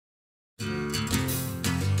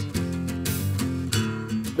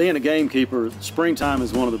Being a gamekeeper, springtime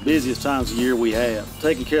is one of the busiest times of year we have.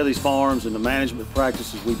 Taking care of these farms and the management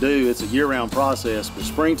practices we do, it's a year-round process, but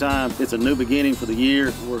springtime, it's a new beginning for the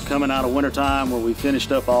year. We're coming out of wintertime where we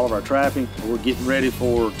finished up all of our trapping. We're getting ready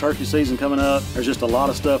for turkey season coming up. There's just a lot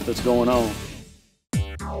of stuff that's going on.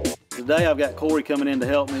 Today I've got Corey coming in to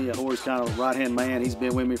help me. Corey's kind of a right-hand man. He's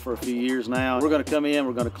been with me for a few years now. We're going to come in,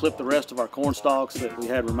 we're going to clip the rest of our corn stalks that we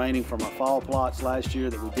had remaining from our fall plots last year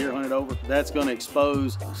that we deer hunted over. That's going to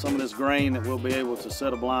expose some of this grain that we'll be able to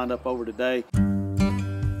set a blind up over today.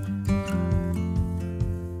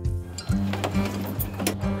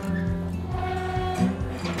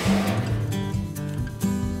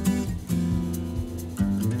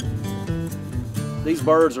 These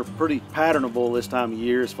birds are pretty patternable this time of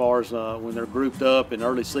year as far as when they're grouped up in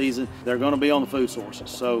early season. They're going to be on the food sources.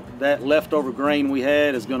 So that leftover grain we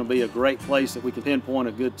had is going to be a great place that we can pinpoint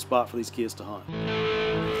a good spot for these kids to hunt.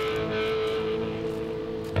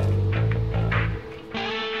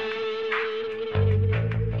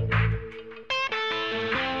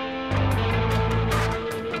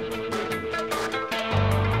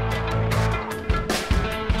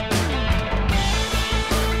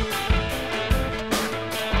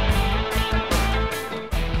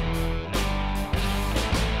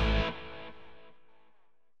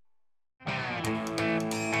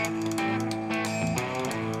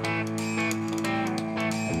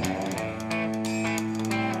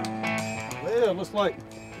 Looks like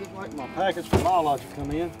my package for biologic come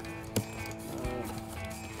in.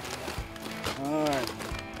 All right,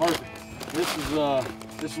 perfect. This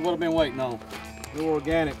is what I've been waiting on. New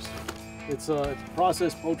Organics. It's a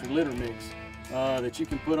processed poultry litter mix that you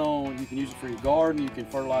can put on. You can use it for your garden. You can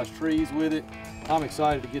fertilize trees with it. I'm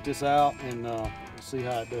excited to get this out and see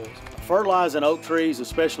how it does. Fertilizing oak trees,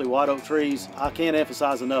 especially white oak trees, I can't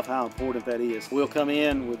emphasize enough how important that is. We'll come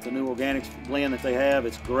in with the new organics blend that they have.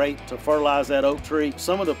 It's great to fertilize that oak tree.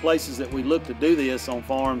 Some of the places that we look to do this on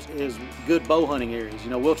farms is good bow hunting areas. You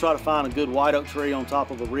know, we'll try to find a good white oak tree on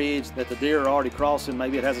top of a ridge that the deer are already crossing.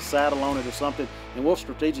 Maybe it has a saddle on it or something, and we'll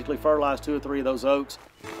strategically fertilize 2 or 3 of those oaks.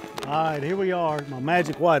 All right, here we are, my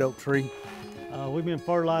magic white oak tree. We've been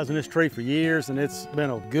fertilizing this tree for years, and it's been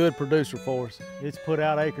a good producer for us. It's put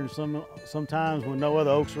out acorns sometimes when no other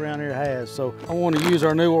oaks around here has. So I want to use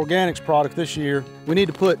our new organics product this year. We need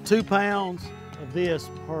to put 2 pounds of this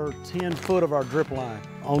per 10 foot of our drip line.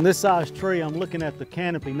 On this size tree, I'm looking at the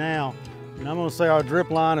canopy now, and I'm going to say our drip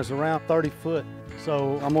line is around 30 foot.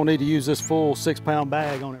 So I'm going to need to use this full 6-pound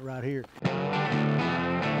bag on it right here.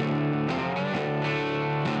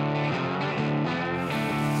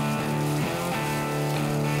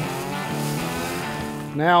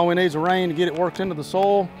 Now we need some rain to get it worked into the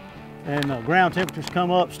soil, and ground temperatures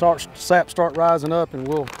come up, sap start rising up, and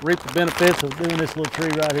we'll reap the benefits of doing this little tree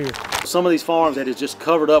right here. Some of these farms that is just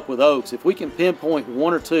covered up with oaks, if we can pinpoint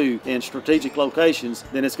 1 or 2 in strategic locations,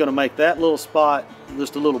 then it's going to make that little spot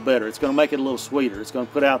just a little better. It's going to make it a little sweeter. It's going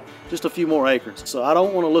to put out just a few more acorns. So I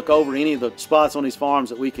don't want to look over any of the spots on these farms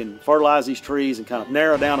that we can fertilize these trees and kind of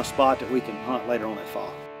narrow down a spot that we can hunt later on that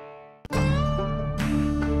fall.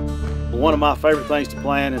 One of my favorite things to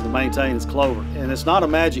plant and to maintain is clover. And it's not a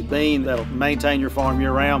magic bean that'll maintain your farm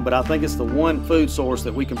year-round, but I think it's the one food source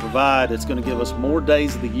that we can provide that's going to give us more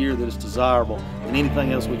days of the year that is desirable than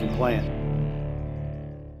anything else we can plant.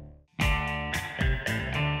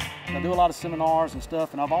 I do a lot of seminars and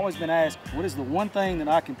stuff, and I've always been asked, what is the one thing that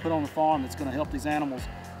I can put on the farm that's going to help these animals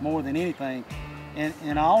more than anything?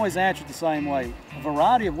 And I always answer it the same way. A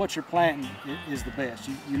variety of what you're planting is the best.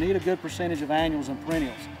 You need a good percentage of annuals and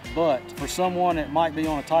perennials, but for someone that might be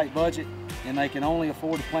on a tight budget and they can only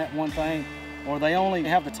afford to plant one thing, or they only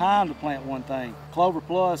have the time to plant one thing, Clover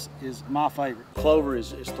Plus is my favorite. Clover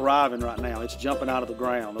is thriving right now. It's jumping out of the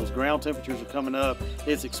ground. Those ground temperatures are coming up,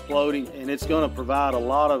 it's exploding, and it's going to provide a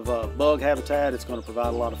lot of bug habitat. It's going to provide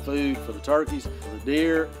a lot of food for the turkeys, for the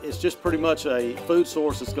deer. It's just pretty much a food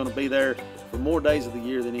source that's going to be there for more days of the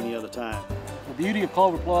year than any other time. The beauty of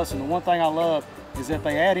Clover Plus, and the one thing I love, is that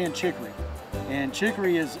they add in chicory. And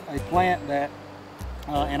chicory is a plant that,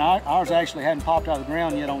 and ours actually hadn't popped out of the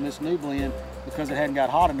ground yet on this new blend because it hadn't got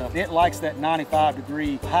hot enough. It likes that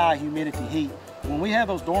 95-degree high humidity heat. When we have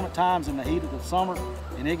those dormant times in the heat of the summer,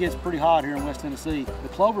 and it gets pretty hot here in West Tennessee, the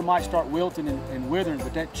clover might start wilting and withering,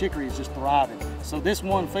 but that chicory is just thriving. So this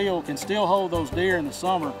one field can still hold those deer in the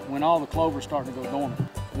summer when all the clover's starting to go dormant.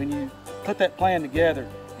 When you put that plan together,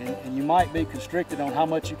 and you might be constricted on how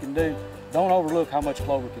much you can do, don't overlook how much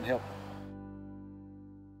clover can help.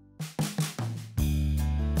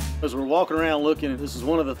 As we're walking around looking, this is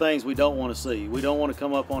one of the things we don't want to see. We don't want to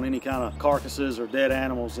come up on any kind of carcasses or dead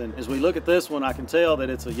animals. And as we look at this one, I can tell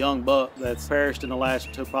that it's a young buck that's perished in the last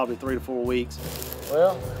probably 3 to 4 weeks.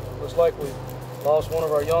 Well, looks like we lost one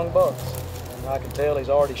of our young bucks. And I can tell he's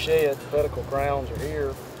already shed. The pedicle crowns are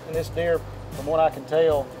here. And this deer, from what I can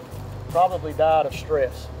tell, probably died of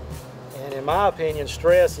stress. And in my opinion,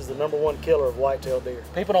 stress is the #1 killer of whitetail deer.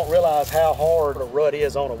 People don't realize how hard a rut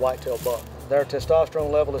is on a whitetail buck. Their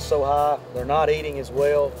testosterone level is so high, they're not eating as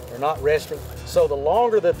well, they're not resting. So the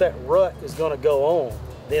longer that rut is gonna go on,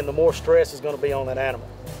 then the more stress is gonna be on that animal.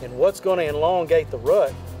 And what's gonna elongate the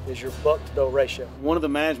rut is your buck to doe ratio. One of the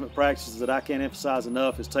management practices that I can't emphasize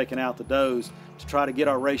enough is taking out the does to try to get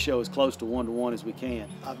our ratio as close to 1 to 1 as we can.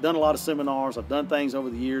 I've done a lot of seminars, I've done things over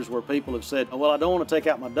the years where people have said, oh, well, I don't want to take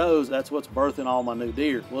out my does, that's what's birthing all my new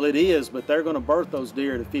deer. Well, it is, but they're going to birth those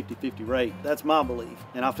deer at a 50-50 rate. That's my belief.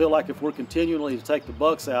 And I feel like if we're continually to take the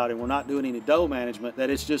bucks out and we're not doing any doe management, that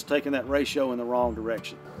it's just taking that ratio in the wrong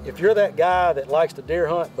direction. If you're that guy that likes to deer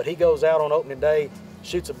hunt, but he goes out on opening day,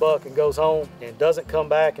 shoots a buck and goes home and doesn't come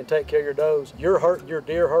back and take care of your does, you're hurting your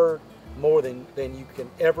deer herd more than you can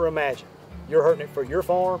ever imagine. You're hurting it for your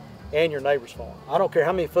farm and your neighbor's farm. I don't care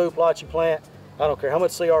how many food plots you plant, I don't care how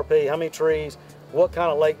much CRP, how many trees, what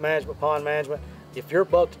kind of lake management, pond management. If your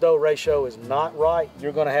buck to doe ratio is not right,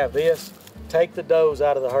 you're gonna have this. Take the does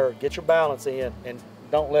out of the herd, get your balance in, and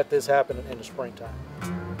don't let this happen in the springtime.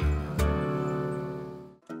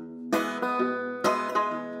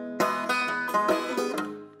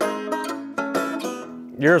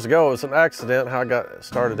 Years ago, it was an accident how I got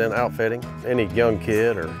started in outfitting. Any young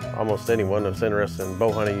kid or almost anyone that's interested in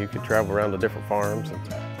bow hunting, you could travel around to different farms and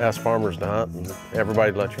ask farmers to hunt, and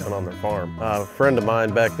everybody let you hunt on their farm. A friend of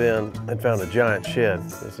mine back then had found a giant shed.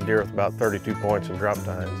 It's a deer with about 32 points in drop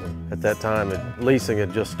tines. And at that time, leasing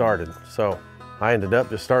had just started. So I ended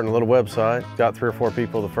up just starting a little website, got 3 or 4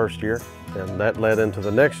 people the first year, and that led into the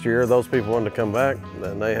next year. Those people wanted to come back,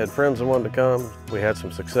 and they had friends that wanted to come. We had some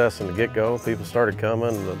success in the get-go. People started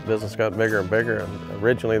coming, and the business got bigger and bigger, and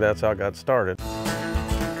originally that's how it got started.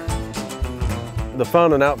 The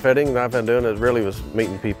fun in outfitting that I've been doing really was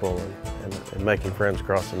meeting people and making friends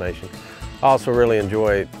across the nation. I also really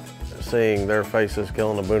enjoy seeing their faces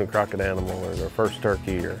killing a Boone and Crockett animal or their first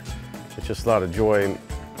turkey, or it's just a lot of joy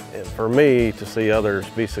for me to see others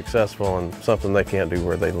be successful in something they can't do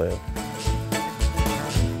where they live.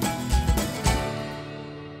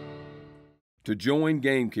 To join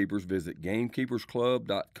Gamekeepers, visit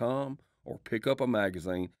gamekeepersclub.com or pick up a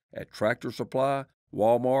magazine at Tractor Supply,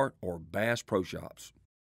 Walmart, or Bass Pro Shops.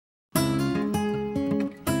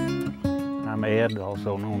 I'm Ed,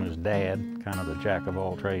 also known as Dad, kind of the jack of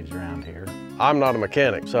all trades around here. I'm not a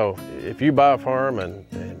mechanic, so if you buy a farm and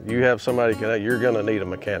you have somebody, you're going to need a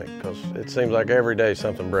mechanic, because it seems like every day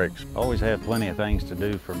something breaks. Always had plenty of things to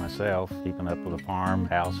do for myself, keeping up with the farm,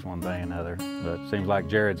 house, one thing and another. But it seems like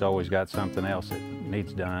Jarod's always got something else that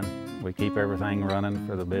needs done. We keep everything running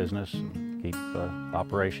for the business, and keep the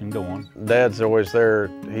operation going. Dad's always there.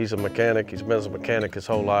 He's a mechanic. He's been a mechanic his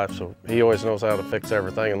whole life, so he always knows how to fix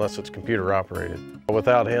everything unless it's computer operated.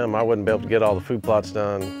 Without him, I wouldn't be able to get all the food plots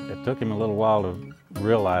done. It took him a little while to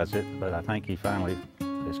realize it, but I think he finally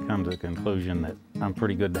has come to the conclusion that I'm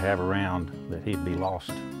pretty good to have around, that he'd be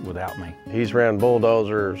lost without me. He's ran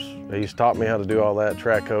bulldozers. He's taught me how to do all that,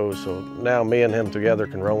 track hose, so now me and him together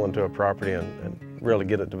can roll into a property and really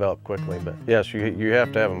get it developed quickly. But yes, you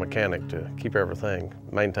have to have a mechanic to keep everything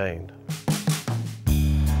maintained.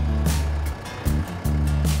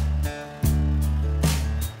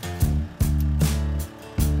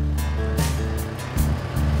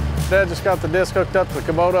 Dad just got the disc hooked up to the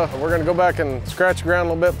Kubota. We're going to go back and scratch the ground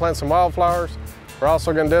a little bit, plant some wildflowers. We're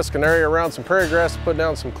also going to disc an area around some prairie grass to put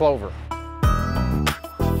down some clover.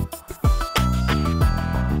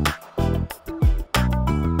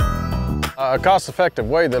 A cost-effective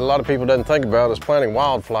way that a lot of people doesn't think about is planting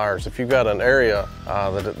wildflowers. If you've got an area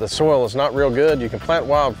that the soil is not real good, you can plant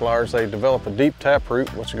wildflowers. They develop a deep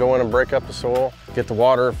taproot, which will go in and break up the soil, get the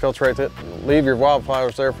water, filtrate it, leave your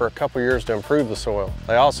wildflowers there for a couple years to improve the soil.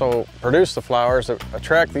 They also produce the flowers that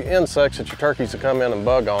attract the insects that your turkeys will come in and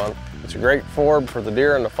bug on. It's a great forb for the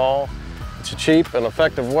deer in the fall. It's a cheap and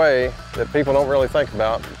effective way that people don't really think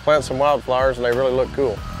about. Plant some wildflowers and they really look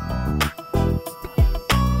cool.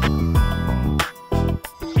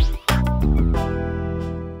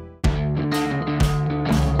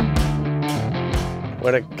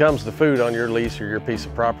 When it comes to food on your lease or your piece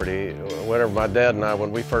of property, whenever my dad and I,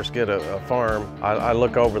 when we first get a farm, I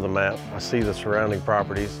look over the map. I see the surrounding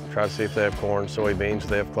properties, try to see if they have corn, soybeans, if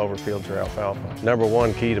they have clover fields or alfalfa. Number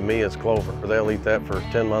one key to me is clover. They'll eat that for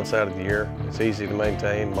 10 months out of the year. It's easy to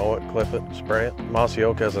maintain, mow it, clip it, spray it. Mossy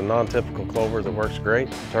oak has a non-typical clover that works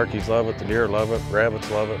great. Turkeys love it, the deer love it, rabbits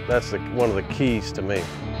love it. That's one of the keys to me.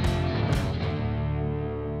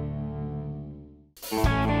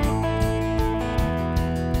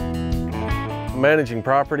 Managing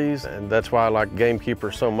properties, and that's why I like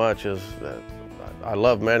Gamekeepers so much, is that I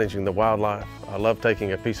love managing the wildlife. I love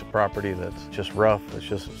taking a piece of property that's just rough, it's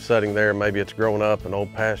just sitting there, maybe it's grown up, an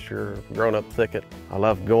old pasture, grown up thicket. I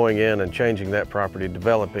love going in and changing that property,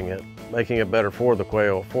 developing it, making it better for the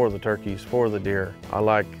quail, for the turkeys, for the deer. I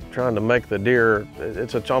like trying to make the deer,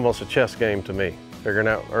 it's almost a chess game to me. Figuring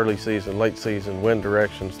out early season, late season, wind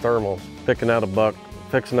directions, thermals, picking out a buck,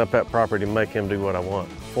 fixing up that property to make him do what I want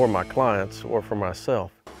for my clients or for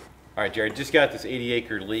myself. All right, Jared, just got this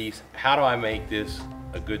 80-acre lease. How do I make this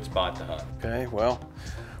a good spot to hunt? Okay, well,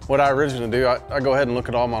 what I originally do, I go ahead and look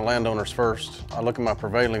at all my landowners first. I look at my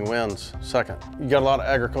prevailing winds second. You got a lot of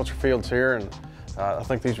agriculture fields here, and I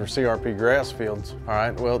think these were CRP grass fields. All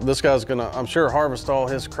right, well, this guy's gonna, I'm sure, harvest all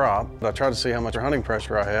his crop. I try to see how much hunting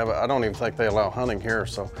pressure I have. I don't even think they allow hunting here,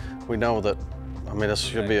 so we know that, I mean, this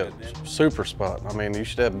should be a super spot. I mean, you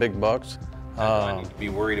should have big bucks. Do I need to be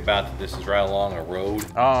worried about that this is right along a road?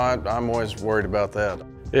 Oh, I'm always worried about that.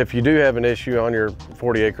 If you do have an issue on your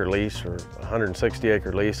 40-acre lease or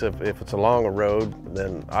 160-acre lease, if it's along a road,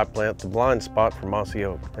 then I plant the blind spot for mossy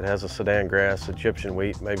oak. It has a sedan grass, Egyptian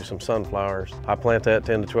wheat, maybe some sunflowers. I plant that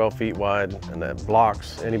 10 to 12 feet wide, and that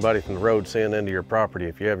blocks anybody from the road seeing into your property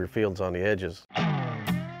if you have your fields on the edges.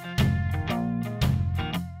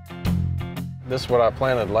 This is what I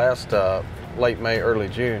planted last late May, early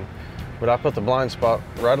June. But I put the blind spot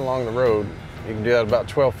right along the road. You can do that about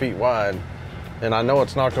 12 feet wide. And I know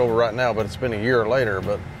it's knocked over right now, but it's been a year later.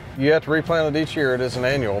 But you have to replant it each year. It is an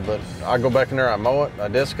annual, but I go back in there, I mow it, I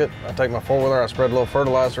disc it, I take my four-wheeler, I spread a little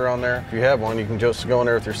fertilizer on there. If you have one, you can just go in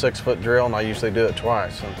there with your 6-foot drill, and I usually do it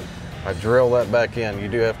twice. And I drill that back in. You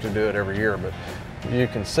do have to do it every year, but you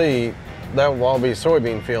can see that will all be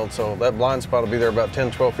soybean field, so that blind spot will be there about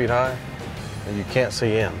 10, 12 feet high. And you can't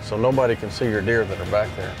see in, so nobody can see your deer that are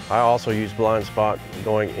back there. I also use blind spot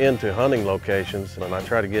going into hunting locations. When I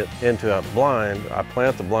try to get into a blind, I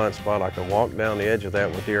plant the blind spot. I can walk down the edge of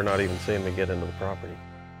that with deer not even seeing me get into the property.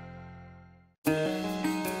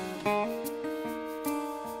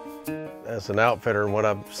 As an outfitter, and what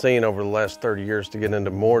I've seen over the last 30 years to get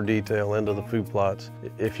into more detail into the food plots,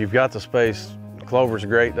 if you've got the space, clover's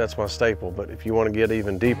great, that's my staple, but if you want to get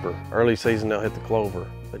even deeper, early season they'll hit the clover.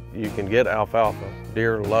 But you can get alfalfa.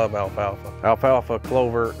 Deer love alfalfa. Alfalfa,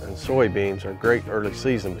 clover, and soybeans are great early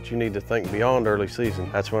season, but you need to think beyond early season.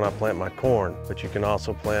 That's when I plant my corn, but you can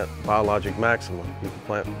also plant biologic maximum. You can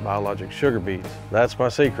plant biologic sugar beets. That's my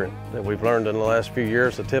secret that we've learned in the last few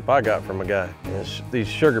years, a tip I got from a guy. Is these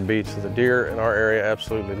sugar beets, the deer in our area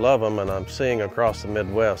absolutely love them, and I'm seeing across the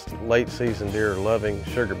Midwest, late season deer loving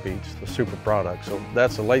sugar beets, the super product. So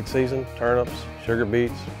that's the late season, turnips, sugar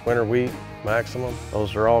beets, winter wheat, maximum.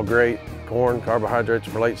 Those are all great. Corn, carbohydrates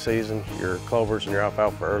for late season, your clovers and your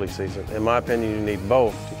alfalfa for early season. In my opinion, you need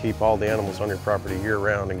both to keep all the animals on your property year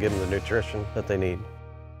round and give them the nutrition that they need.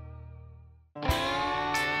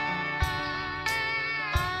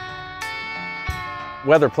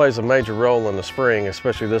 Weather plays a major role in the spring,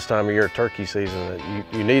 especially this time of year, turkey season.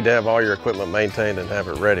 You need to have all your equipment maintained and have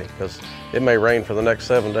it ready, because it may rain for the next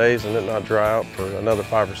 7 days and it not dry out for another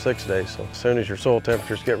 5 or 6 days. So as soon as your soil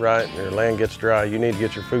temperatures get right and your land gets dry, you need to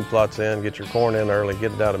get your food plots in, get your corn in early,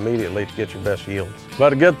 get it out immediately to get your best yields.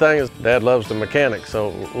 But a good thing is Dad loves the mechanic, so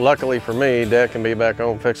luckily for me, Dad can be back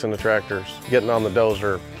home fixing the tractors, getting on the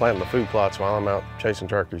dozer, planting the food plots while I'm out chasing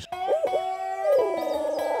turkeys.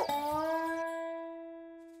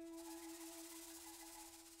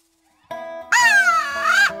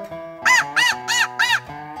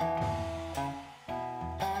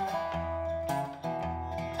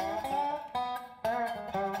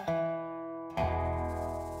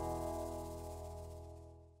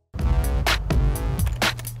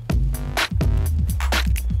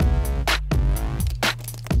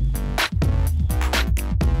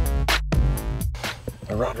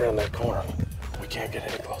 Right around that corner. We can't get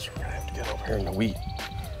any closer. We're gonna have to get over here in the wheat.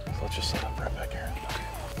 So let's just set up right back here. Okay.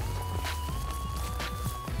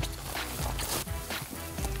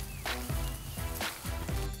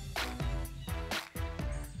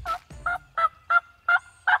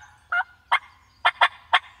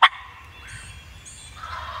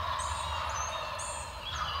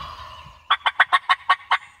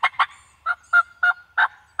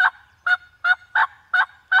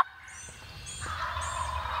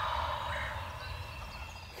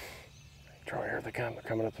 Troy, here they come. They're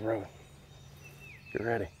coming up the road. Get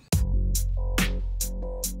ready.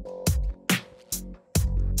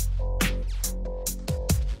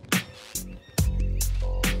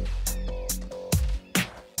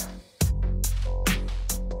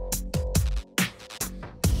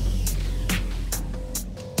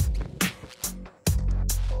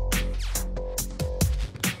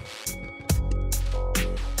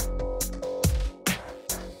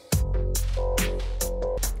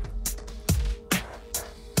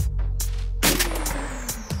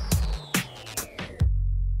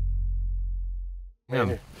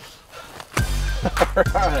 Yeah. All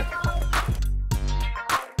right.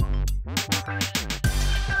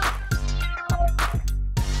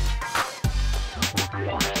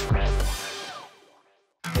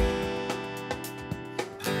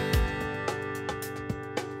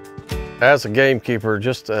 As a gamekeeper,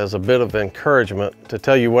 just as a bit of encouragement to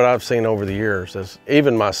tell you what I've seen over the years, is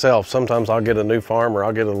even myself, sometimes I'll get a new farm or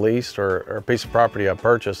I'll get a lease or a piece of property I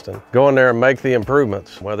purchased and go in there and make the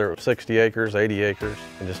improvements, whether it's 60 acres, 80 acres,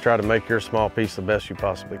 and just try to make your small piece the best you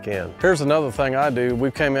possibly can. Here's another thing I do.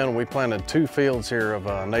 We came in and we planted 2 fields here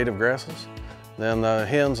of native grasses. Then the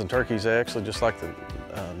hens and turkeys, they actually just like the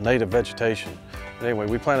native vegetation. But anyway,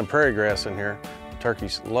 we planted prairie grass in here.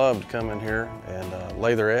 Turkeys love to come in here and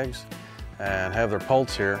lay their eggs and have their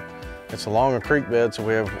poults here. It's along a creek bed, so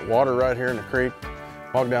we have water right here in the creek.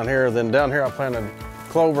 Walk down here, then down here I planted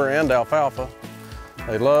clover and alfalfa.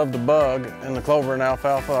 They love to bug in the clover and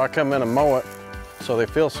alfalfa. I come in and mow it so they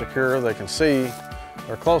feel secure, they can see,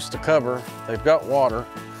 they're close to cover, they've got water.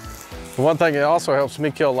 The one thing that also helps me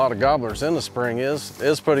kill a lot of gobblers in the spring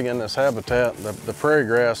is putting in this habitat. The prairie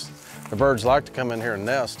grass, the birds like to come in here and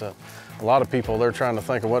nest. A lot of people, they're trying to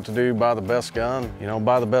think of what to do, buy the best gun, you know,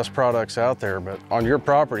 buy the best products out there. But on your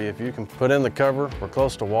property, if you can put in the cover, we're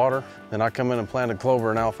close to water, then I come in and planted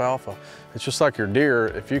clover and alfalfa. It's just like your deer,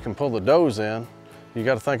 if you can pull the does in, you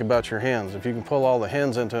got to think about your hens. If you can pull all the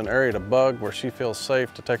hens into an area to bug where she feels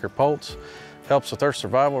safe to take her poults, helps with their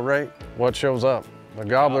survival rate, what shows up? The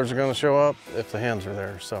gobblers are going to show up if the hens are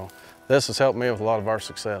there. So this has helped me with a lot of our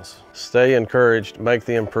success. Stay encouraged, make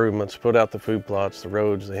the improvements, put out the food plots, the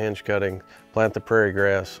roads, the hinge cutting, plant the prairie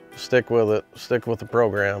grass, stick with it, stick with the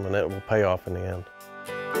program, and it will pay off in the end.